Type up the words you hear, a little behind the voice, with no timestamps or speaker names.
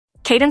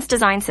Cadence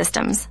Design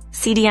Systems,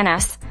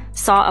 CDNS,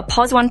 saw a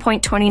plus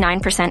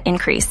 1.29%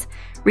 increase,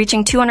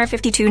 reaching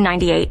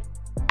 252.98,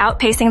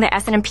 outpacing the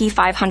S&P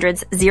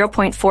 500's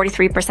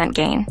 0.43%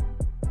 gain.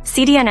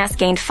 CDNS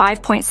gained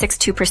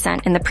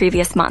 5.62% in the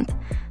previous month,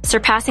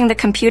 surpassing the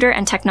computer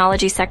and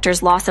technology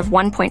sector's loss of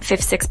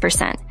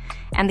 1.56%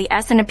 and the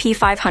S&P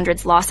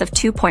 500's loss of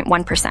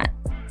 2.1%.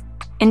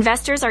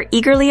 Investors are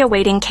eagerly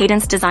awaiting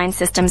Cadence Design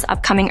Systems'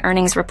 upcoming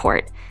earnings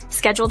report,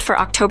 scheduled for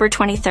October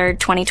 23,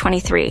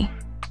 2023.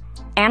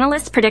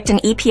 Analysts predict an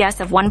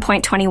EPS of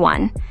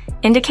 1.21,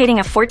 indicating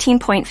a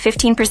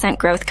 14.15%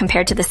 growth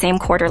compared to the same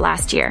quarter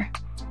last year.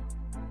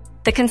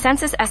 The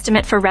consensus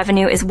estimate for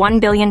revenue is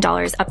 $1 billion,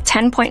 up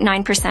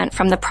 10.9%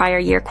 from the prior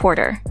year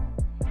quarter.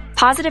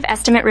 Positive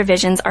estimate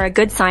revisions are a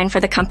good sign for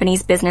the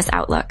company's business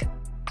outlook.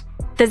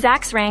 The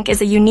ZAX rank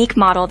is a unique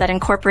model that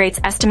incorporates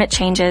estimate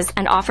changes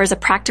and offers a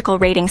practical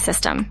rating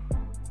system.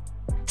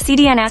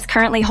 CDNS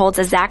currently holds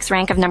a ZAX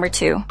rank of number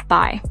 2,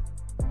 buy.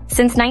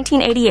 Since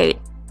 1988,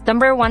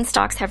 number 1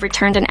 stocks have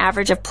returned an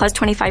average of plus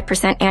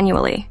 25%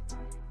 annually.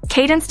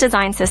 Cadence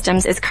Design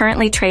Systems is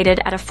currently traded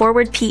at a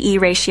forward PE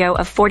ratio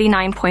of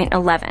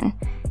 49.11,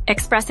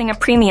 expressing a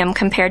premium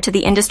compared to the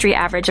industry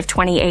average of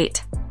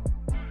 28.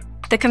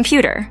 The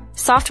computer,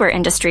 software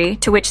industry,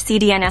 to which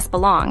CDNS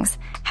belongs,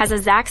 has a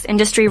ZAX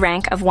industry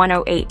rank of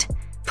 108,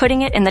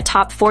 putting it in the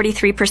top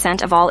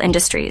 43% of all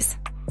industries.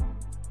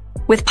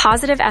 With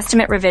positive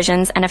estimate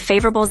revisions and a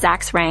favorable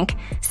ZAX rank,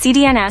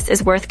 CDNS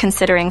is worth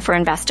considering for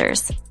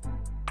investors.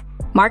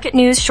 Market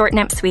News Short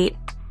Nip Suite.